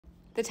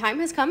The time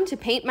has come to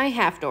paint my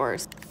half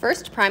doors.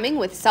 First, priming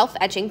with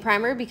self-etching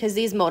primer because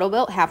these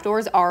Motobilt half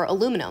doors are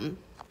aluminum.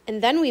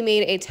 And then we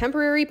made a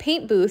temporary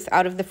paint booth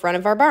out of the front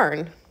of our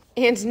barn.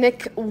 And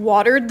Nick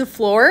watered the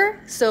floor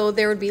so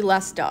there would be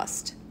less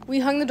dust. We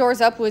hung the doors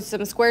up with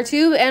some square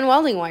tube and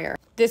welding wire.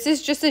 This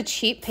is just a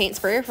cheap paint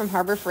sprayer from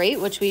Harbor Freight,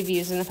 which we've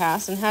used in the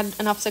past and had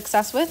enough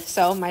success with,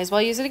 so might as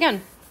well use it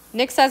again.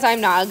 Nick says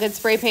I'm not a good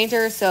spray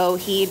painter, so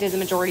he did the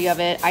majority of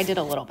it. I did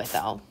a little bit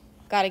though.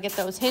 Gotta get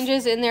those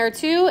hinges in there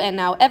too, and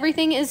now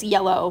everything is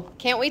yellow.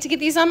 Can't wait to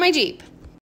get these on my Jeep.